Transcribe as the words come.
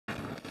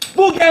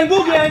Boo gang,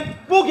 boo gang,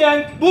 boo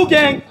gang, boo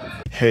gang.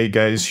 Hey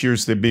guys,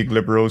 here's the big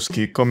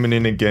Lebrowski coming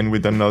in again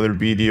with another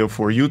video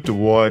for you to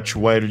watch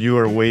while you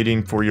are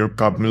waiting for your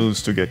cup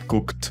noodles to get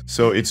cooked.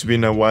 So it's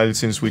been a while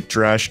since we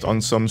trashed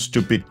on some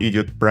stupid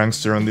idiot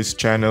prankster on this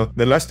channel.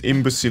 The last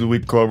imbecile we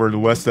covered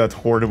was that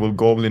horrible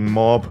goblin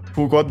mob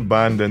who got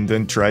banned and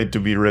then tried to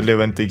be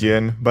relevant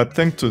again, but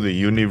thanks to the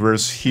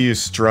universe, he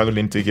is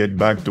struggling to get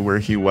back to where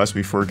he was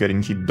before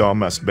getting his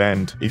dumbass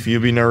banned. If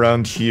you've been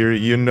around here,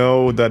 you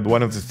know that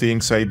one of the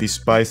things I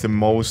despise the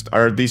most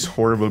are these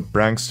horrible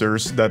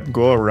pranksters that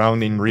go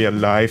around in real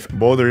life,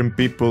 bothering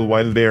people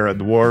while they're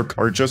at work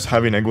or just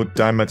having a good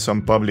time at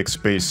some public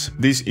space.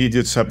 These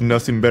idiots have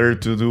nothing better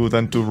to do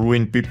than to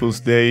ruin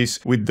people's days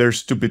with their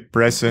stupid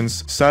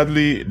presence.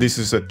 Sadly, this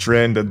is a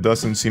trend that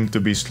doesn't seem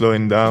to be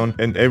slowing down,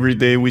 and every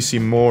day we see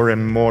more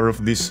and more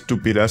of these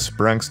stupid ass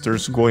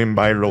pranksters going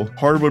viral.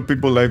 Horrible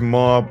people like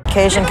Mob.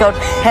 Occasion code.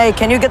 Hey,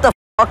 can you get the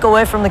fuck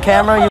away from the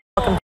camera, you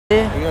fucking Are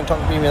you gonna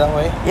talk to me that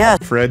way? Yeah.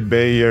 Fred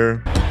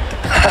Bayer.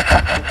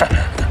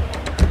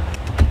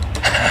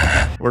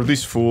 Or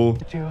this fool.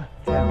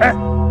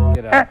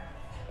 Get out.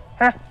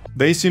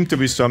 They seem to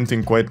be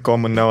something quite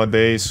common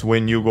nowadays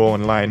when you go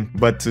online,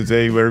 but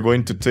today we're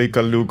going to take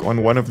a look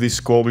on one of these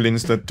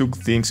goblins that took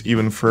things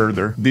even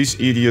further. This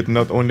idiot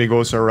not only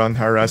goes around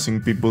harassing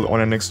people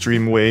on an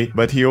extreme way,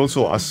 but he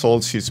also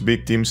assaults his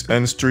victims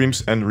and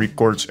streams and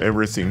records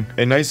everything.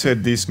 And I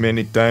said this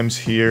many times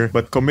here,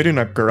 but committing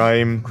a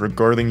crime,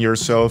 recording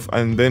yourself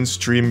and then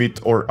stream it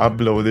or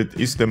upload it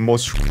is the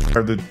most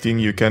retarded thing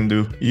you can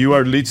do. You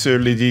are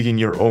literally digging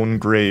your own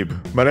grave.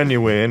 But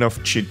anyway,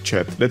 enough chit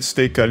chat. Let's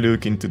take a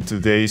look into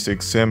today's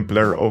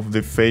exemplar of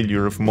the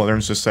failure of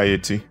modern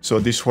society. So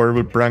this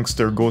horrible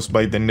prankster goes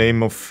by the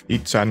name of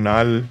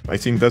Itchanal. I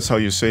think that's how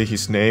you say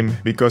his name,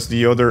 because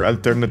the other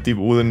alternative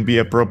wouldn't be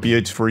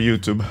appropriate for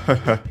YouTube.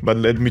 But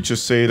let me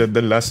just say that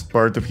the last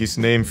part of his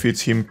name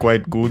fits him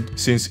quite good,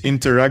 since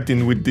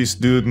interacting with this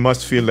dude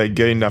must feel like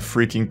getting a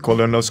freaking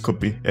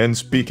colonoscopy. And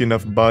speaking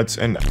of butts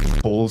and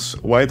assholes,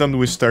 why don't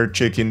we start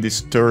checking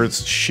this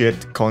turds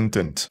shit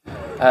content?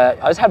 I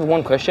just have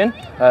one question.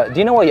 Do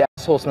you know what your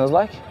asshole smells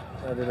like?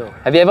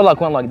 Have you ever like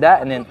went like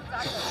that and then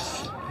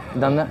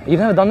done that? You've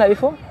never done that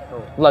before?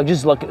 Oh. Like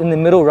just like in the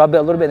middle, rub it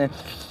a little bit and then...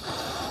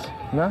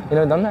 No? You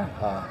never done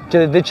that?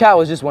 The chat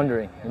was just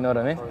wondering, you know what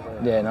I mean?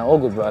 Yeah, no, all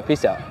good bro,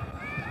 peace out.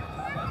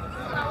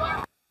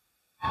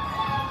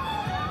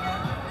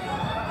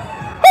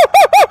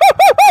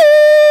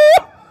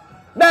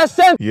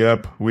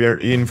 Yep, we are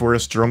in for a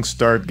strong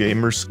start,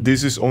 gamers.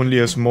 This is only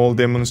a small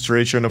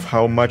demonstration of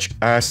how much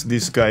ass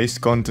this guy's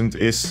content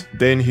is.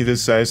 Then he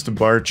decides to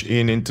barge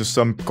into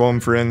some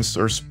conference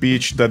or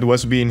speech that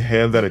was being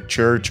held at a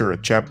church or a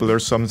chapel or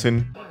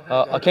something.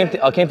 I came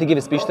to give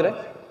a speech today.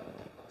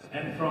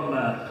 And from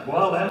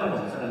wild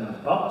animals and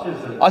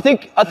vultures. And I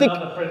think.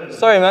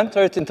 Sorry, man.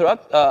 Sorry to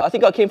interrupt. I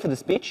think I came for the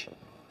speech.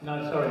 No,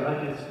 sorry,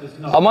 mate. It's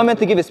not. Am I meant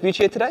to give a speech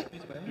here today?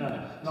 No,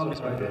 not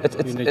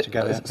appropriate. You need to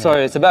go out.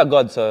 Sorry, it's about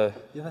God, so.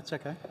 Yeah, that's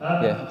okay.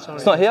 Yeah.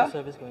 It's not here.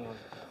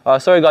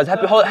 Sorry, guys.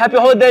 Happy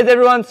holidays,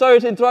 everyone. Sorry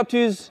to interrupt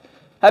you.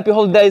 Happy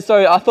holidays.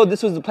 Sorry, I thought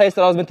this was the place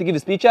that I was meant to give a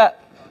speech at.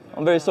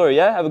 I'm very sorry.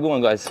 Yeah. Have a good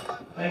one, guys.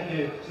 Thank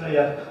you. See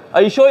ya.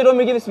 Are you sure you don't want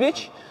me to give a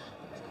speech?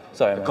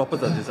 Sorry, man.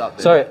 Opposite is up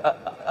there. Sorry.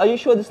 Are you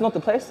sure this is not the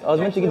place? I was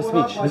meant to give a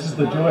speech. This is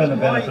the joy and the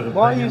benefit of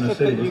Why being in is the it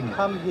city, that you isn't it?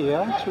 come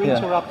here to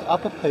interrupt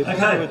other people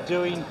who are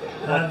doing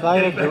what they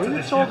are getting back to doing? the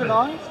It's channel.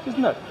 organised,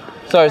 isn't it?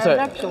 Sorry, And sorry.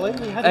 actually,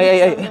 we had Hey,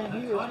 this hey,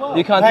 down here as well.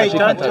 You can't Hey, touch. You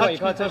don't can't touch.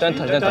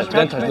 touch.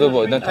 Don't touch, little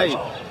boy. Don't touch.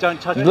 Hey,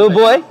 don't touch. Little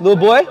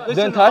boy, Listen,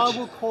 don't touch. I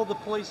will call the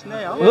police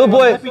now. Little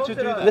boy, I'm happy to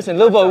do that. listen,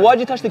 little boy, why'd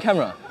you touch the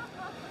camera?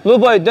 Little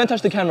boy, don't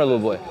touch the camera, little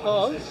boy.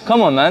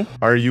 Come on, man.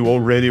 Are you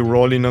already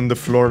rolling on the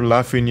floor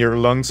laughing your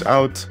lungs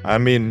out? I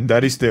mean,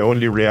 that is the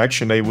only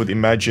reaction I would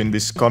imagine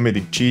this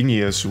comedic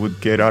genius would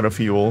get out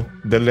of you all.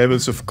 The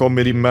levels of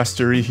comedy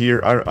mastery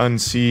here are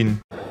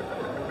unseen.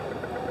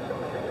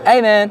 Hey,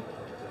 man.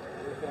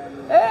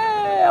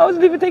 Hey, I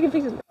wasn't even taking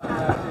pictures.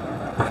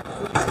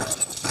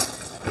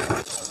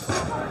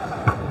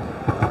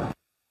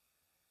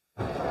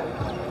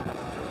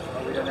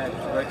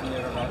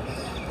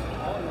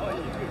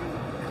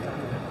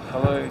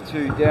 Hello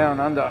to Down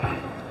Under.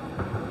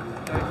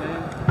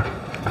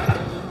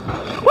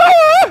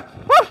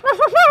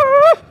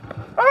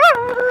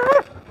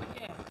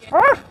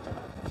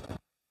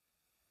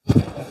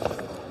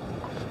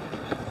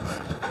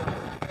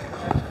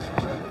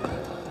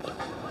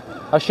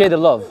 I'll share the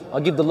love. I'll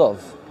give the love.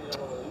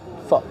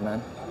 Fuck,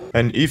 man.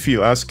 And if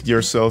you asked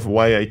yourself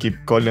why I keep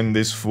calling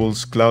these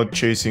fools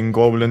cloud-chasing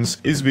goblins,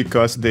 it's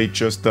because they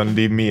just don't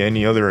leave me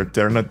any other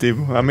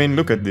alternative. I mean,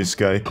 look at this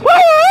guy.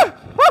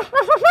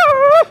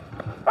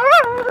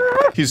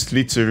 He's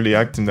literally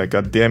acting like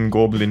a damn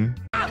goblin.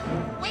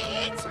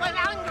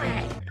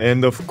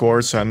 And of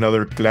course,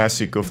 another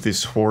classic of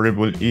these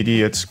horrible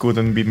idiots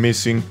couldn't be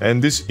missing,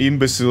 and this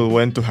imbecile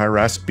went to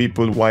harass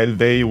people while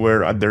they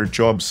were at their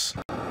jobs.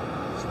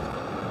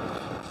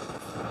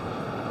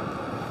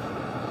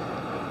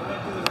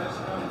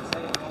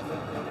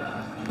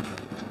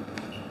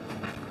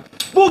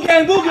 Boo Bull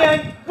gang, bull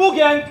gang, bull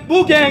gang,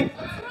 bull gang.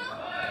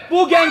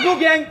 Bull gang, bull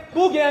gang,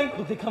 bull gang.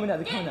 Look, they're coming out,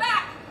 they're coming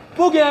out.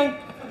 Bull gang.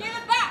 Give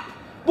it back.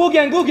 Bull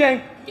gang, bull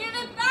gang. Give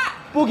it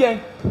back. Bull gang.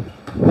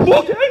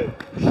 Bull gang.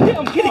 Shit,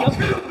 I'm kidding.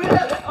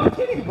 I'm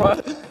kidding, bro.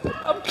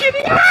 I'm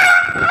kidding.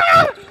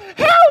 Ah!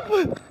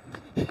 Help!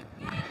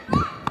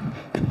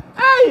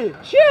 Hey,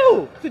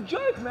 chill. It's a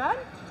joke, man.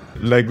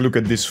 Like, look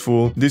at this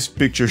fool. This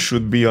picture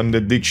should be on the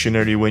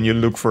dictionary when you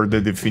look for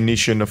the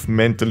definition of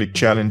mentally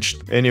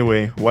challenged.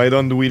 Anyway, why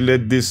don't we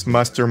let this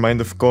mastermind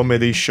of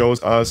comedy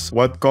shows us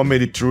what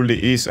comedy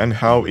truly is and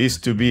how it is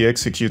to be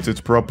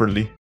executed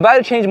properly. I'm about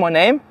to change my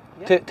name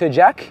to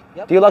Jack.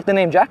 Yep. Do you like the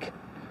name Jack?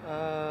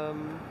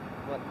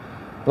 What?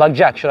 Like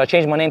Jack. Should I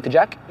change my name to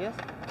Jack? Yes?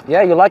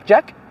 Yeah, you like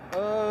Jack?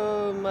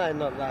 I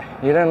not like.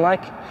 You don't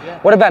like? Yeah.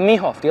 What about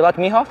Mihoff? Do you like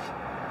Mihoff?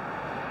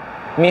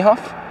 Mihoff?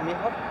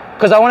 Mihoff?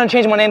 Because I want to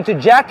change my name to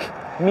Jack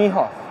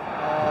Mihoff.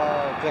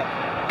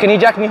 Jack. Can you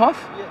Jack Mihoff?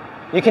 Yeah.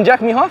 You can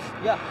Jack Mihoff?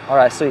 Yeah.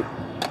 Alright, sweet.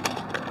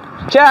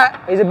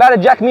 Chat, he's about to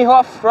Jack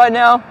Mihoff right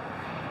now.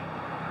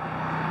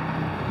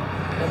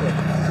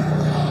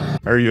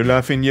 Are you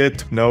laughing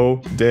yet?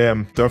 No?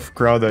 Damn, tough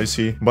crowd I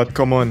see. But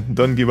come on,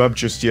 don't give up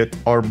just yet.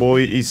 Our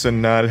boy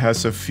Isanal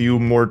has a few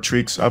more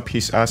tricks up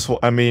his asshole,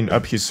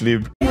 up his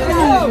sleeve.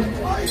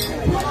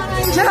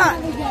 Chat,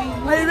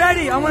 are you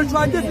ready? I'm gonna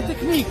try a different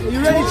technique. Are you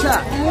ready,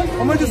 chat?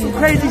 I'm gonna do some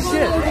crazy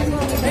shit.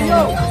 Hey,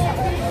 yo!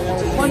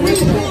 One minute.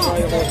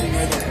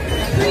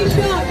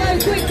 Screenshot, go,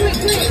 quick.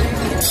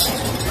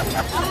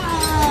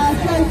 Ah,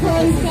 so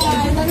close,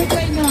 guys. Have a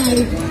great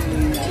night.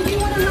 If you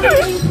want to have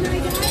a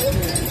great night,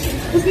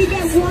 guys, if you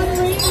get one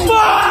ring,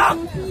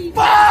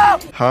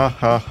 Ha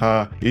ha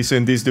ha,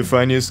 isn't this the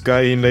funniest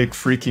guy in like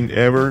freaking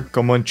ever?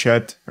 Come on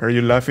chat, are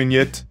you laughing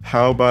yet?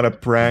 How about a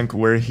prank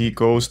where he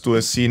goes to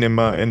a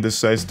cinema and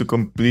decides to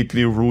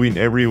completely ruin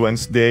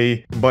everyone's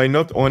day by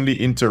not only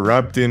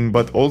interrupting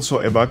but also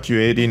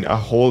evacuating a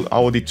whole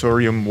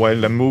auditorium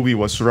while the movie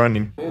was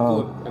running? Hey,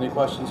 look, any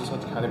questions? Just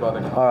have to carry about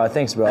it. Alright,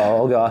 thanks bro.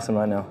 I'll go ask him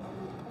right now.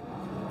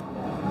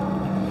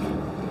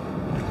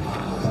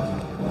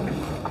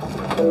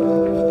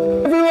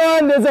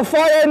 Everyone, there's a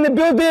fire in the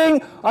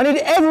building. I need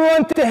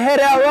everyone to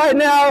head out right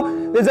now.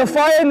 There's a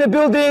fire in the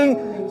building.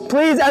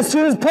 Please, as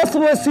soon as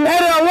possible,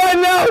 head out right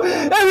now.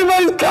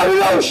 Everybody's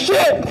coming. Oh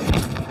shit!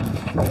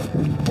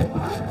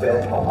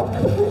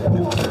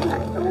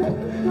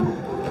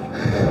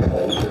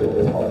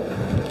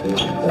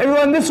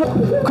 Everyone, this way.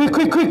 Quick.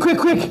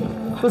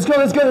 Let's go.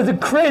 There's a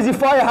crazy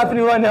fire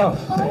happening right now.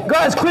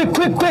 Guys, quick.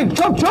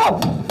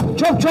 Drop.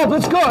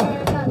 Let's go.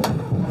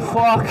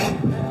 Fuck.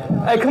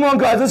 Hey, come on,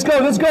 guys. Let's go.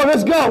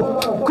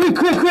 Quick.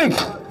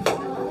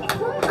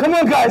 Come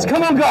on, guys.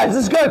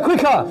 Let's go,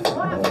 quicker.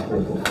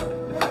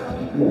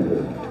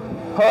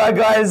 Alright,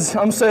 guys.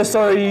 I'm so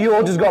sorry. You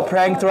all just got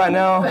pranked right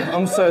now.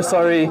 I'm so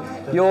sorry.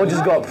 You all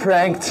just got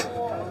pranked.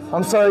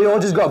 I'm sorry. You all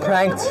just got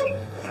pranked.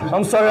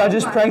 I'm sorry. I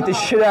just pranked the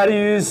shit out of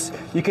yous.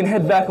 You can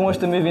head back and watch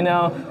the movie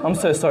now. I'm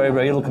so sorry,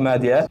 bro. You look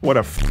mad, yeah? What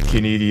a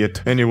fucking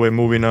idiot. Anyway,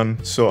 moving on.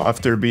 So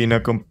after being a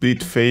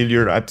complete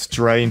failure at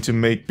trying to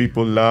make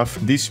people laugh,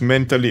 this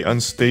mentally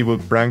unstable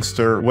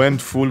prankster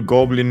went full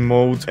goblin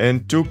mode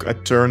and took a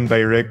turn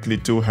directly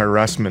to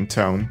harassment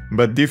town.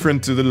 But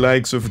different to the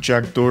likes of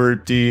Jack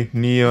Doherty,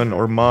 Neon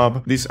or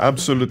Mob, this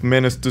absolute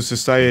menace to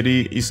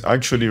society is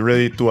actually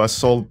ready to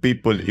assault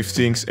people if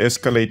things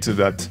escalate to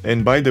that.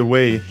 And by the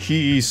way,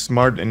 he is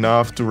smart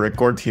enough to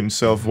record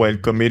himself while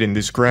committing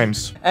these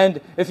crimes. And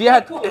if you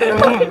had... don't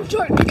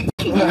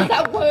use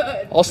that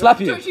word. I'll slap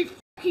you. Don't you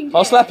fucking dare.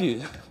 I'll slap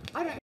you.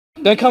 I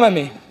Don't come at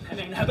me. And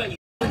then how about you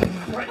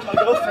threaten my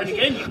girlfriend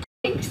again?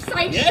 don't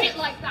say shit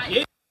like that.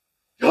 Yeah.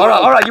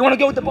 Alright. You want to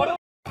go with the bottle?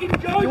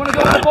 Go. You want to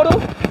go with the bottle?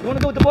 You want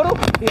to go with the bottle?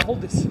 Here,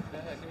 hold this.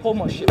 Hold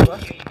my shit, bro.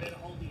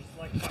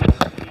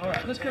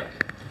 Alright, let's go.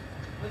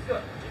 Let's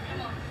go.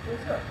 You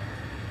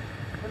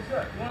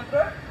want to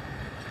throw? You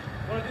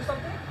want to do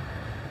something?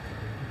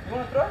 You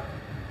want to throw?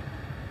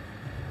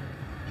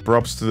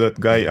 Props to that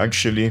guy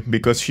actually,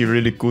 because he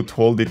really could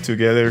hold it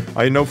together.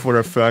 I know for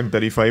a fact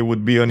that if I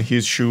would be on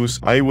his shoes,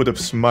 I would have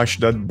smashed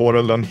that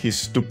bottle on his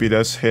stupid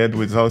ass head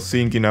without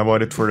thinking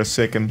about it for a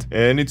second.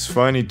 And it's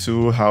funny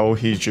too how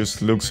he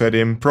just looks at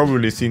him,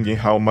 probably thinking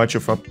how much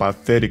of a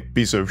pathetic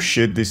piece of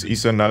shit this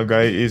Isanal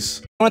guy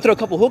is. I want to throw a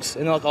couple hooks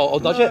and I'll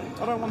dodge it?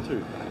 I don't want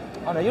to.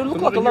 I know, you look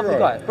I'm like not a a lovely hero.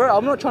 guy. Bro,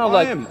 I'm not trying to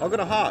like... I am. I've got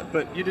a heart,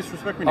 but you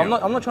disrespect me now.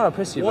 I'm not trying to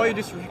press you. Why bro. are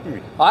you disrespecting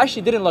me? I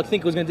actually didn't like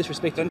think it was going to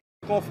disrespect you.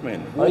 F off,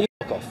 man. Oh, you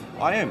fuck off.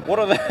 I am. What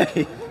are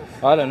they?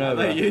 I don't know, Are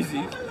bro. they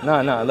Yeezys?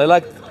 No, they're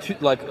like,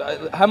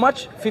 how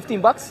much?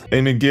 15 bucks?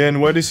 And again,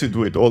 what is it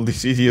with all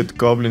these idiot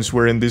goblins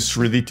wearing these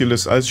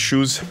ridiculous ass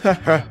shoes?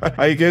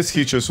 I guess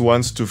he just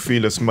wants to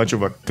feel as much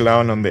of a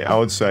clown on the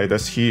outside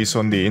as he is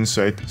on the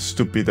inside.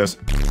 Stupid as...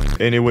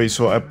 Anyway,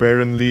 so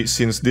apparently,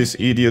 since this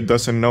idiot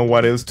doesn't know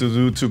what else to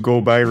do to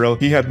go viral,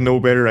 he had no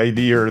better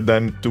idea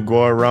than to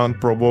go around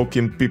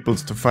provoking people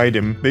to fight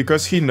him,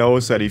 because he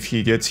knows that if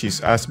he gets his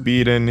ass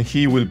beaten,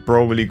 he will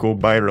probably go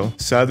viral.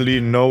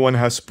 Sadly, no one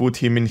has put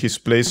him in his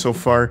place so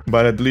far,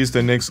 but at least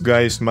the next next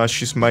guy smashed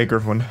his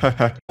microphone.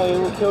 Haha. I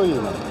will kill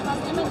you.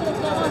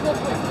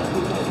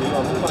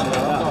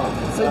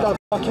 Say that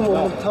fucking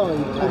one more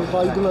time.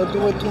 Why you gonna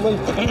do it to me?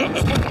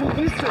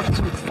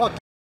 Fuck.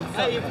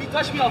 Hey, if you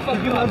touch me, I'll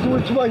fuck you up. Do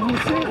it to my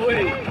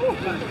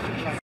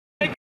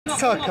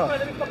sucker.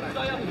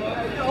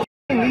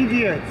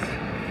 Idiot.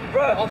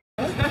 Bro,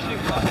 I'll smash you.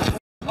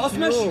 I'll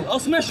smash you. I'll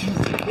smash you.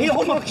 Here,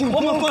 hold my phone.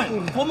 Hold my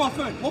phone. Hold my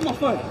phone. Hold my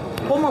phone.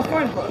 Hold my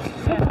phone, bro.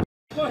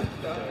 Phone.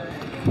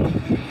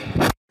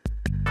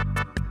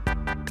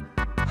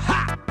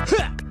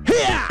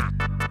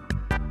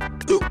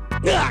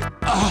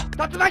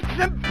 Dat lijkt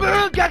een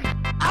burger!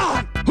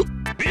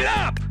 Beat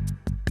up!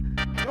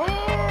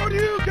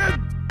 Hadouken!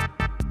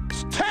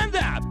 Stand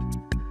up!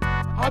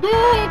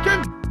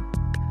 Hadouken!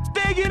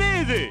 Take it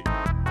easy!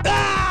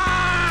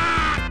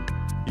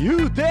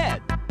 You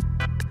dead!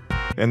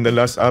 And the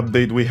last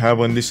update we have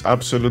on this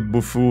absolute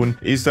buffoon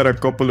is that a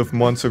couple of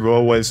months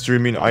ago while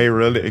streaming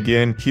IRL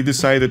again, he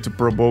decided to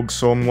provoke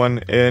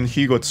someone and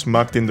he got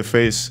smacked in the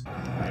face.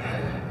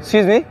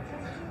 Excuse me?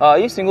 Are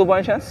you single by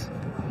any chance?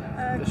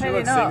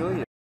 Maybe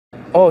not.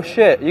 Oh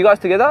shit, you guys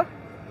together?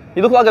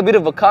 You look like a bit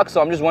of a cuck, so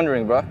I'm just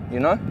wondering, bro.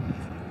 You know?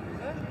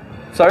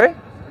 Sorry?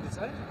 What did you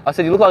say? I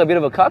said you look like a bit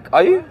of a cuck.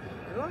 Are you?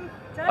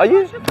 Are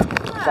you?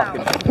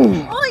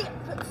 Fucking. Oi!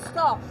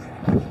 Stop.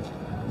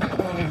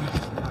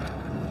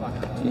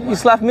 You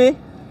slapped me?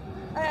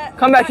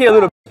 Come back here,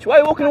 little bitch. Why are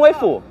you walking away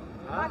for?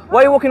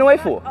 Why are you walking away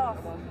for?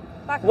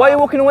 Why are you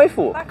walking away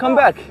for? Come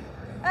back.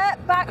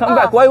 Come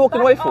back. Why are you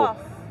walking away for?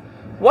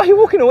 Why are you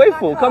walking away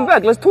for? Come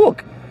back. Let's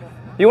talk.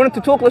 You wanted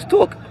to talk? Let's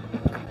talk.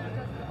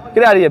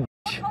 Get out of here, bitch.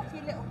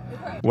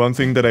 One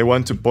thing that I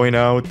want to point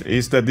out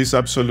is that this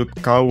absolute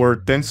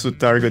coward tends to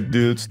target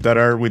dudes that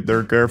are with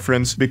their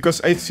girlfriends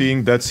because I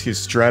think that's his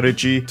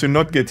strategy to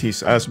not get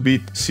his ass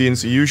beat,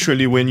 since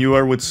usually when you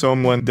are with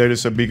someone there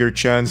is a bigger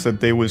chance that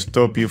they will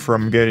stop you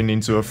from getting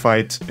into a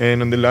fight.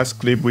 And on the last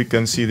clip we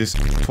can see this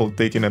fool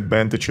taking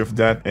advantage of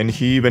that, and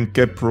he even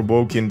kept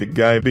provoking the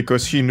guy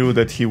because he knew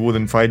that he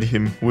wouldn't fight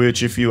him,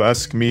 which if you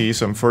ask me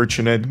is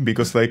unfortunate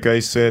because like I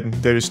said,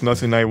 there is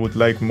nothing I would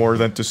like more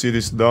than to see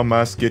this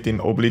dumbass getting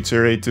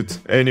obliterated.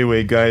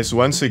 Anyway guys,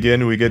 once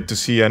again we get to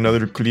see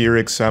another clear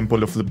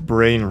example of the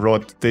brain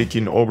rot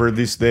taking over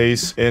these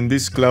days, and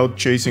these cloud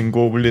chasing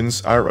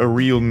goblins are a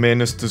real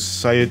menace to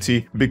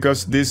society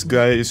because this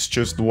guy is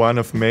just one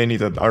of many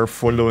that are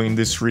following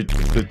this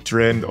retarded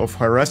trend of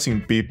harassing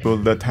people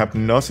that have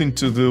nothing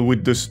to do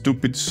with the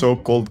stupid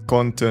so-called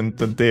content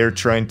that they are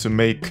trying to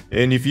make.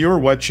 And if you're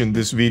watching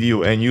this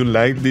video and you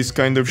like this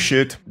kind of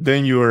shit,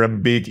 then you are a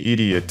big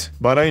idiot.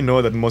 But I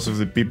know that most of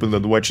the people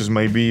that watches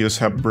my videos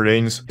have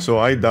brains, so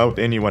I doubt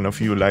any one of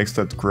you likes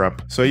that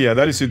crap. So yeah,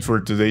 that is it for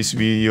today's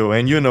video,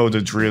 and you know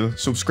the drill.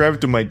 Subscribe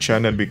to my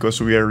channel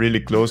because we are really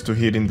close to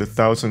hitting the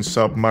 1000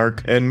 sub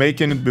mark, and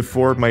making it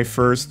before my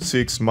first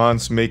 6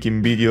 months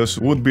making videos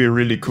would be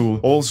really cool.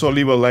 Also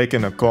leave a like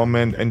and a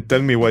comment and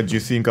tell me what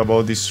you think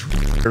about this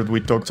we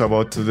talked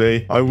about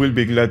today. I will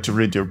be glad to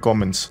read your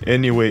comments.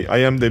 Anyway, I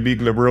am the Big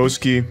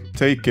Lebrowski,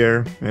 take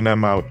care and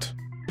I'm out.